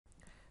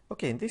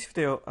Okay, in this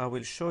video I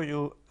will show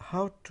you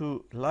how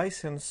to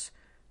license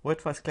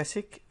Wordfast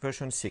Classic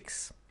version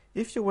 6.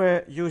 If you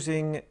were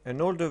using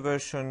an older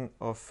version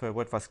of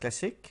Wordfast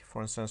Classic,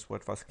 for instance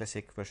Wordfast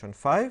Classic version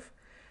 5,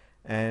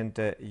 and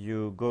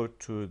you go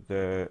to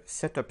the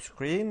setup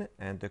screen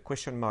and the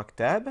question mark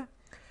tab,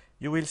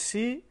 you will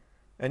see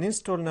an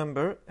install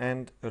number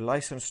and a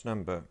license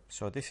number.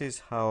 So this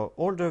is how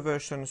older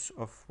versions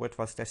of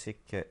Wordfast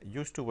Classic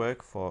used to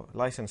work for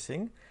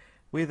licensing,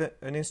 with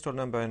an install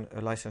number and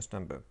a license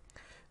number.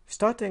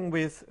 Starting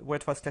with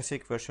Wordfast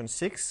Classic version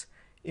 6,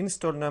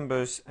 install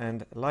numbers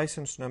and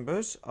license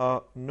numbers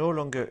are no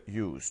longer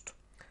used.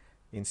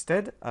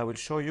 Instead, I will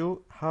show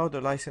you how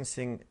the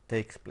licensing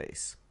takes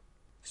place.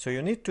 So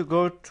you need to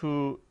go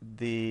to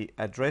the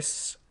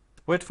address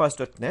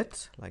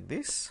wordfast.net like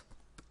this.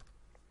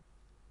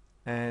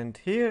 And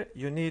here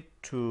you need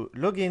to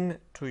log in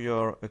to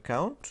your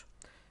account.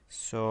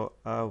 So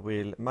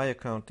my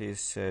account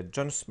is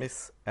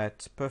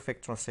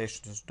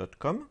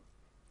johnsmith@perfecttranslations.com.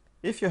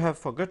 If you have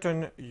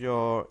forgotten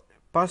your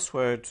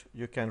password,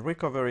 you can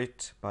recover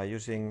it by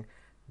using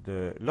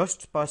the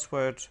lost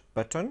password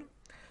button.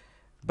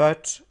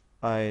 But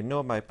I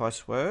know my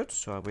password,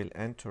 so I will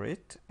enter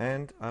it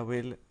and I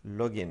will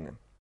log in.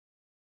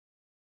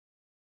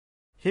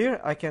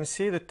 Here I can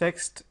see the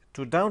text: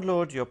 to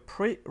download your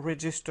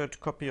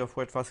pre-registered copy of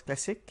Wordfast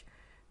Classic,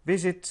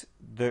 visit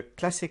the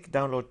Classic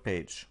download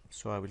page.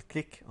 So I will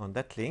click on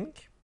that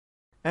link.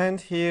 And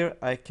here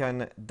I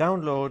can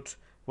download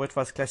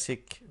Wordfast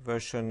Classic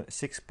version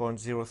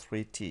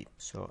 6.03t.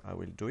 So I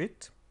will do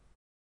it.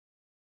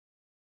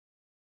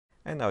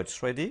 And now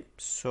it's ready.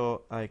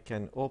 So I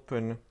can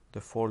open the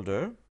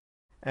folder.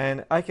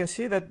 And I can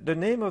see that the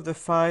name of the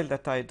file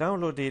that I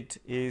downloaded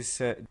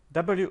is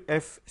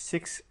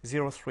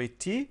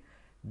wf603t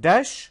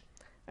dash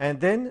and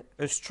then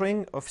a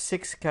string of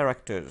 6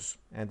 characters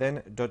and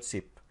then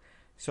 .zip.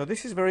 So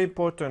this is very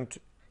important.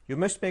 You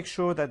must make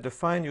sure that the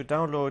file you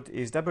download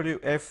is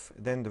wf,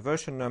 then the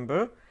version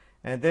number,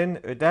 and then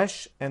a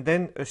dash and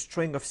then a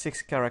string of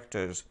 6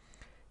 characters.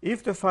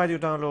 If the file you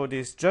download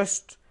is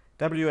just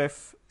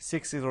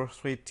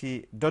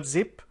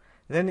wf603t.zip,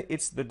 then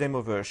it's the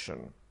demo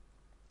version.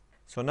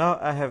 So now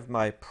I have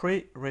my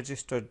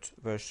pre-registered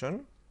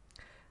version.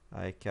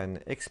 I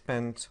can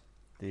expand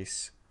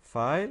this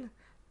file.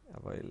 I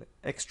will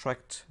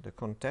extract the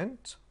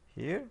content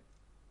here.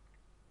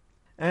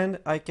 And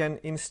I can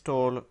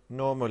install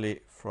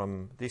normally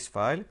from this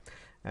file.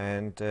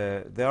 And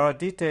there are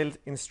detailed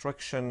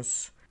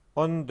instructions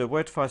on the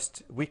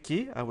Wordfast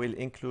wiki. I will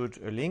include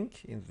a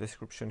link in the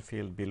description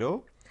field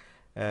below.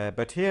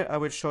 But here I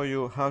will show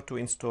you how to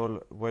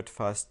install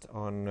Wordfast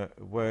on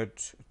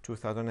Word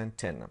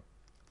 2010.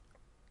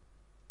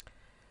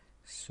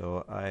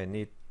 So I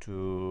need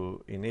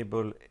to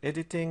enable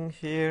editing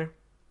here.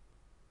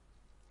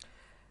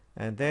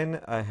 And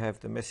then I have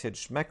the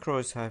message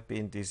macros have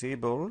been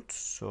disabled.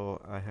 So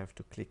I have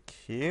to click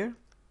here.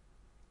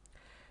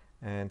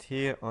 And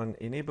here on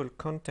enable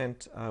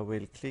content, I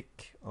will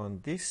click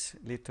on this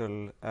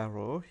little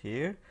arrow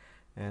here.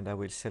 And I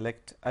will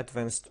select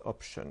advanced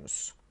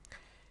options.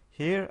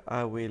 Here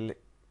I will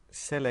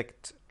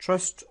select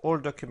trust all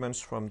documents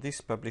from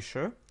this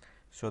publisher.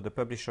 So the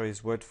publisher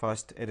is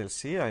Wordfast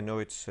LLC. I know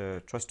it's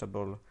a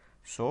trustable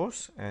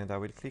source, and I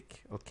will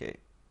click OK.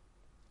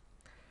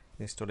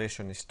 The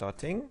installation is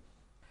starting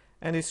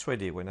and it's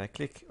ready. When I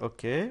click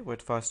OK,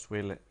 Wordfast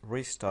will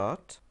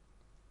restart.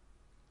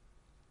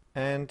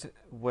 And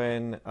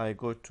when I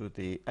go to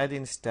the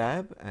add-ins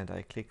tab and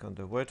I click on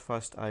the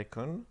Wordfast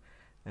icon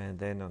and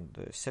then on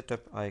the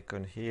setup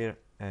icon here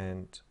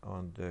and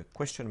on the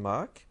question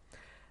mark,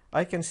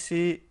 I can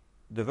see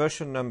the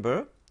version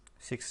number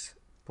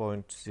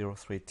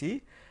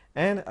 6.03t,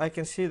 and I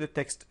can see the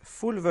text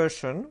full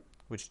version,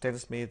 which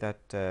tells me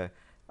that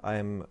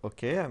I'm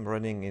okay, I'm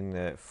running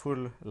in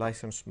full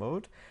license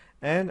mode,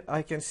 and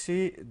I can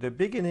see the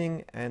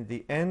beginning and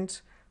the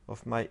end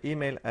of my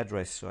email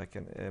address. So I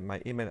can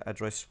my email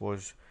address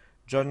was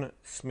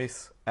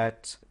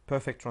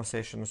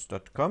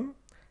johnsmith@perfecttranslations.com,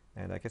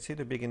 and I can see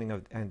the beginning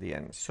and the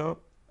end.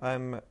 So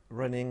I'm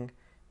running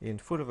in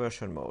full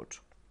version mode,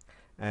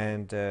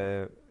 and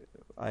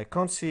I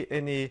can't see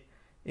any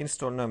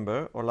install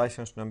number or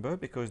license number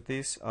because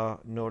these are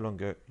no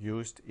longer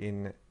used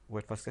in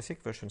Wordfast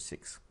Classic version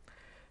 6.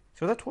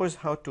 So that was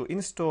how to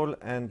install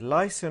and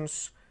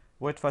license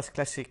Wordfast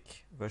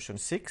Classic version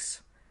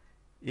 6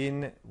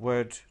 in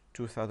Word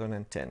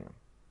 2010.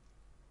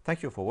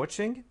 Thank you for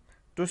watching.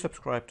 Do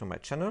subscribe to my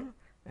channel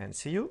and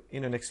see you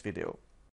in the next video.